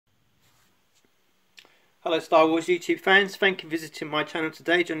Hello Star Wars YouTube fans, thank you for visiting my channel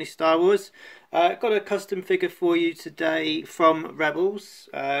today, JohnnyStarWars. Got a custom figure for you today from Rebels.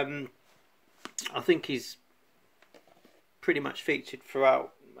 I think he's pretty much featured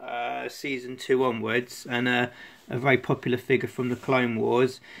throughout Season 2 onwards, and a very popular figure from the Clone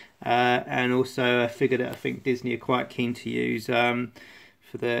Wars, and also a figure that I think Disney are quite keen to use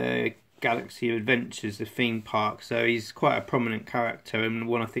for the Galaxy of Adventures, the theme park. So he's quite a prominent character and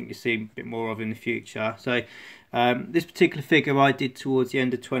one I think you see a bit more of in the future. So this particular figure I did towards the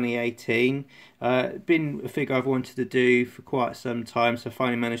end of 2018. Been a figure I've wanted to do for quite some time, so I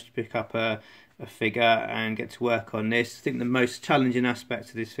finally managed to pick up a figure and get to work on this. I think the most challenging aspect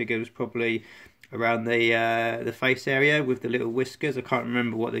of this figure was probably around the face area with the little whiskers. I can't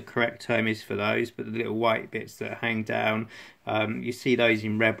remember what the correct term is for those, but the little white bits that hang down. You see those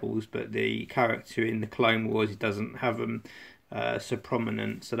in Rebels, but the character in the Clone Wars, he doesn't have them so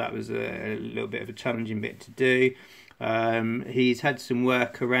prominent, so that was a little bit of a challenging bit to do. He's had some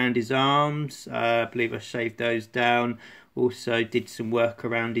work around his arms. I believe I shaved those down. Also did some work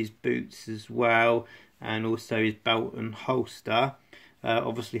around his boots as well, and also his belt and holster.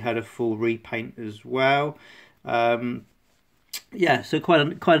 Obviously had a full repaint as well. Yeah, so quite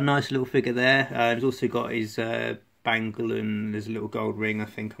a nice little figure there. He's also got his bangle, and there's a little gold ring I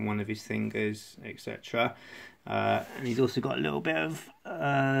think on one of his fingers, etc. And he's also got a little bit of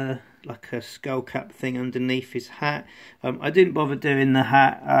like a skull cap thing underneath his hat. I didn't bother doing the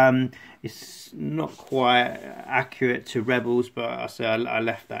hat. It's not quite accurate to Rebels, but I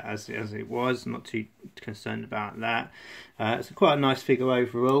left that as it was. I'm not too concerned about that. It's quite a nice figure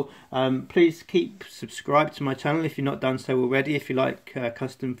overall. Please keep subscribed to my channel if you've not done so already, if you like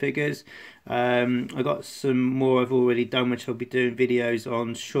custom figures. I got some more I've already done, which I'll be doing videos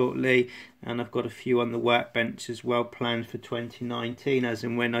on shortly, and I've got a few on the workbench as well planned for 2019, as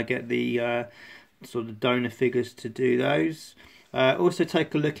and when I get the sort of donor figures to do those. Also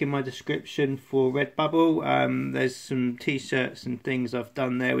take a look in my description for Redbubble. There's some t-shirts and things I've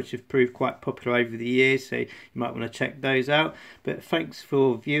done there which have proved quite popular over the years, so you might want to check those out. But thanks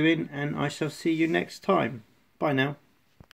for viewing, and I shall see you next time. Bye now.